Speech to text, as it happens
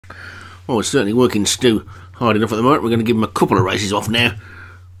Well, it's certainly working Stu hard enough at the moment. We're going to give him a couple of races off now.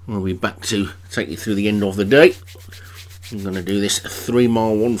 We'll be back to take you through the end of the day. I'm going to do this 3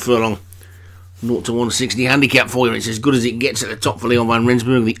 mile 1 furlong 0 to 160 handicap for you. It's as good as it gets at the top for Leon van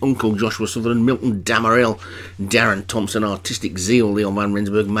Rensburg, the Uncle Joshua Sutherland, Milton Damarel, Darren Thompson, Artistic Zeal, Leon van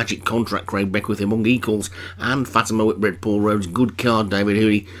Rensburg, Magic Contract, Craig Beckwith, Among Equals, and Fatima Whitbread, Paul Rhodes, Good Card, David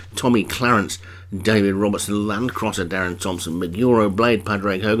Hooley, Tommy Clarence, David Robertson, Landcrosser, Darren Thompson, Meguro Blade,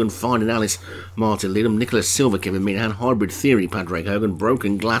 Padraig Hogan, Finding Alice, Martin Lidham, Nicholas Silver, Kevin Minahan, Hybrid Theory, Padraig Hogan,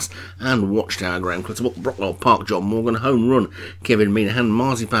 Broken Glass, and Watchtower, Graham Clutterbuck, Brockwell Park, John Morgan, Home Run, Kevin Minahan,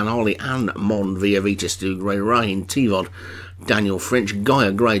 Marzipan Harley, and Mon Via Vita, Stu Gray, Ryan Tivod, Daniel French,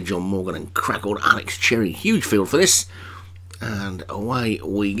 Gaia Gray, John Morgan, and Crackled Alex Cherry. Huge field for this. And away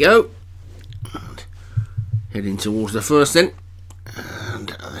we go. And heading towards the first then. And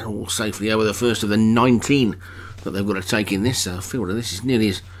they're all safely over the first of the 19 that they've got to take in this. Field of this is nearly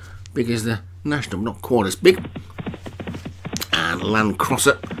as big as the National, not quite as big. And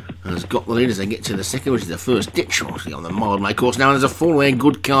Landcrosser has got the lead as they get to the second, which is the first ditch, obviously on the Mildmay course. Now there's a fall there,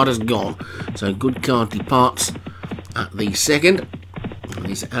 Good Card has gone. So Good Card departs at the second. And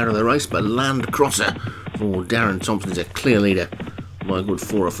he's out of the race, but Landcrosser for Darren Thompson is a clear leader by a good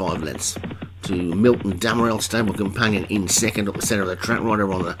 4 or 5 lengths. To Milton Damarel, stable companion in second up the centre of the track, right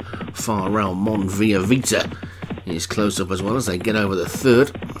over on the far rail. Mon Via Vita is close up as well as they get over the third.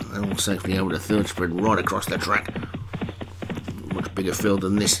 They're all safely over the third, spread right across the track. Much bigger field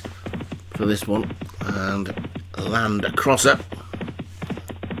than this for this one. And Landcrosser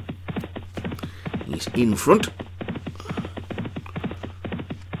is in front.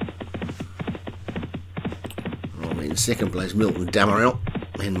 In second place, Milton Damarel.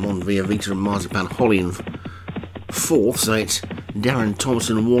 Then Mon Via Vita and Marzipan Holly in fourth, so it's Darren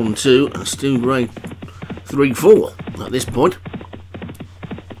Thompson 1-2 and Stu Gray 3-4 at this point.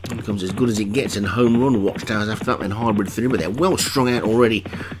 Here comes As Good As It Gets and Home Run Watchtowers after that, then Hybrid Theory, but they're well strung out already.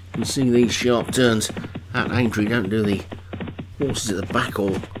 You can see these sharp turns at Aintree don't do the horses at the back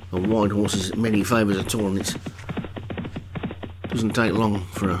or the wide horses many favours at all, and it doesn't take long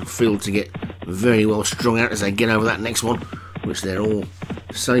for a field to get very well strung out as they get over that next one, which they're all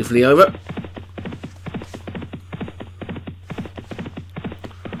safely over.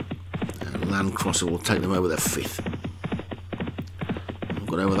 And Landcrosser will take them over the fifth.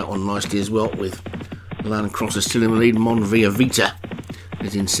 Got over that one nicely as well, with Landcrosser still in the lead. Mon Via Vita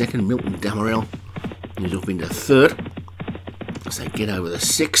is in second. Milton Damarel is up into third as they get over the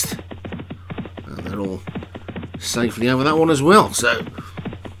sixth, and they're all safely over that one as well. So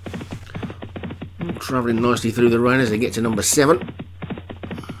travelling nicely through the rain as they get to number 7.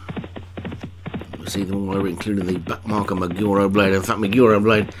 We see them all over, including the backmarker Meguro Blade. In fact, Meguro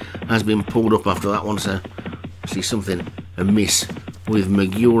Blade has been pulled up after that one, so I see something amiss with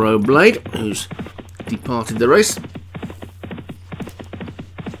Meguro Blade, who's departed the race.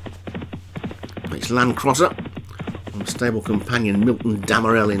 It's Landcrosser and stable companion Milton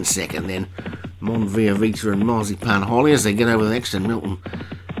Damarel in second, then Mon Via Vita and Marzipan Holly as they get over the next, and Milton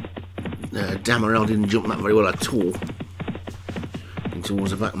Damarel didn't jump that very well at all. And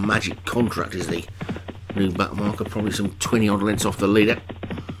towards the back, Magic Contract is the new back marker, probably some 20 odd lengths off the leader.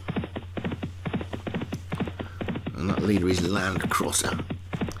 And that leader is Landcrosser.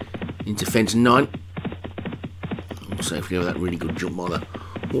 Into fence 9. All safely over that really good jump by the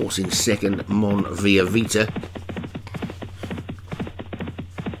horse in second, Mon Via Vita.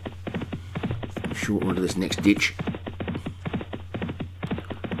 Short run to this next ditch.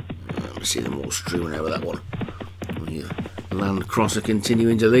 See them all streaming over that one. Landcrosser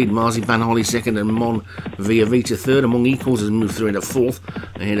continuing to lead. Marzipan Holly second and Mon Via Vita third. Among Equals has moved through into fourth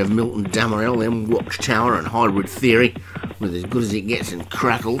ahead of Milton Damarel, then Watchtower and Hybrid Theory with As Good As It Gets and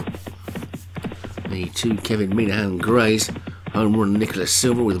Crackled. The 2 Kevin Minahan Greys. Home Run Nicholas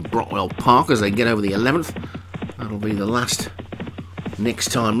Silver with Brockwell Park as they get over the 11th. That'll be the last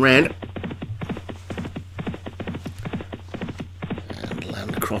next time round. And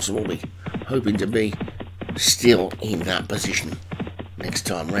Landcrosser will be hoping to be still in that position next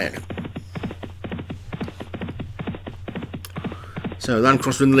time round. So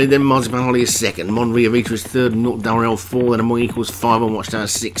Landcrosser in the lead, then Marzipan Holly is second, Mon Via Vita is third, Milton Damarel 4, then Among Equals 5 and Watchtower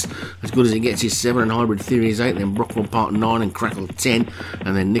 6. As Good As It Gets is 7 and Hybrid Theory is 8, then Brockwell Park 9 and Crackle 10,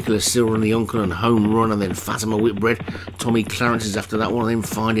 and then Nicholas Silver and the Uncle and Home Run, and then Fatima Whitbread. Tommy Clarence is after that one, and then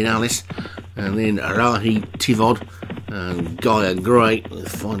Finding Alice, and then Rahi Tivod and Gaia Gray, with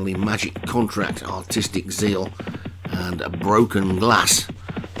finally Magic Contract, Artistic Zeal, and a Broken Glass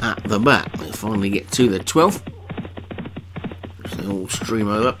at the back. They finally get to the 12th. So they all stream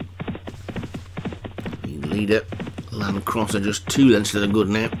over. The leader, Landcrosser, just 2 lengths to the good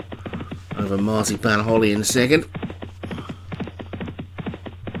now. over Marzipan Holly in second.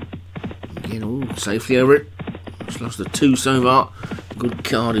 Again, all safely over it. Just lost the 2 so far. Good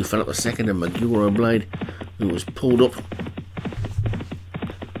Card who fell up the second, and Magura Blade who was pulled up.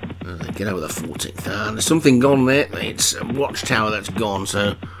 And they get over the 14th. And there's something gone there. It's Watchtower that's gone,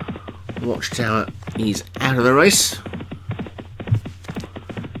 so Watchtower is out of the race.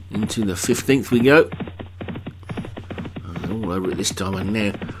 Into the 15th we go. And they're all over it this time, and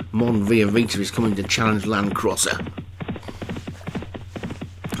now Mon Via Vita is coming to challenge Landcrosser.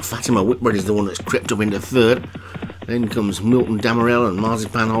 Fatima Whitbread is the one that's crept up into third. Then comes Milton Damarel and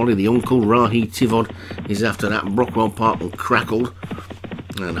Marzipan Holly. The uncle Rahi Tivod is after that. Brockwell Park and Crackled.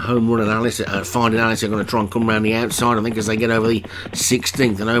 And Home Run and Alice, Finding Alice are going to try and come around the outside, I think, as they get over the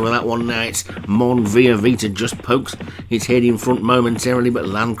 16th. And over that one now, it's Mon Via Vita just pokes its head in front momentarily, but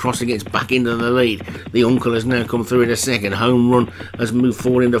Landcrosser gets back into the lead. The uncle has now come through in a second. Home Run has moved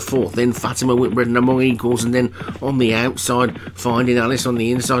forward into fourth. Then Fatima Whitbread and Among Equals. And then on the outside, Finding Alice. On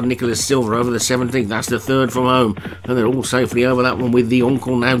the inside, Nicholas Silver over the 17th. That's the third from home. And they're all safely over that one with the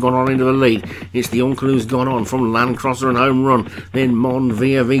uncle now gone on into the lead. It's the uncle who's gone on from Landcrosser and Home Run. Then Mon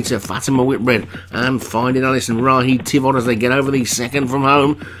Via Vita, Fatima Whitbread and Finding Alice and Rahi Tivod as they get over the second from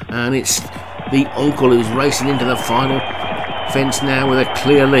home. And it's the uncle who's racing into the final fence now with a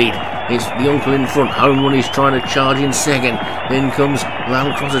clear lead. It's the uncle in front. Home Run is trying to charge in second. Then comes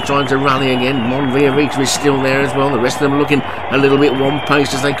Landcrosser trying to rally again. Mon Via Vita is still there as well. The rest of them looking a little bit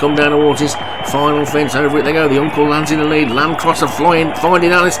one-paced as they come down towards his final fence. Over it they go. The uncle lands in the lead. Landcrosser flying.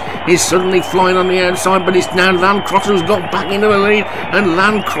 Finding Alice is suddenly flying on the outside, but it's now Landcrosser who's got back into the lead, and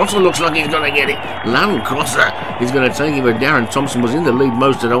Landcrosser looks like he's going to get it. Landcrosser is going to take it, but Darren Thompson was in the lead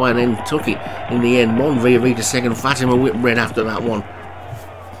most of the way and then took it in the end. Mon Via Vita second. Fatima Whitbread after that one.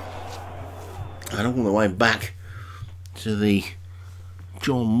 And all the way back to the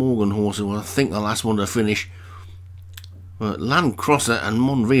John Morgan horse, who I think the last one to finish. But Landcrosser and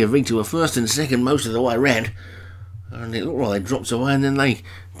Mon Via Vita were first and second most of the way round, and it looked like they dropped away and then they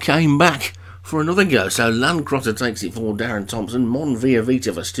came back for another go. So Landcrosser takes it for Darren Thompson. Mon Via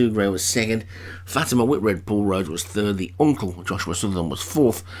Vita for Stu Gray was second. Fatima Whitbread, Paul Rhodes was third. The uncle, Joshua Sutherland, was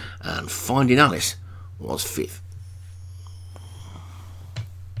fourth. And Finding Alice was fifth.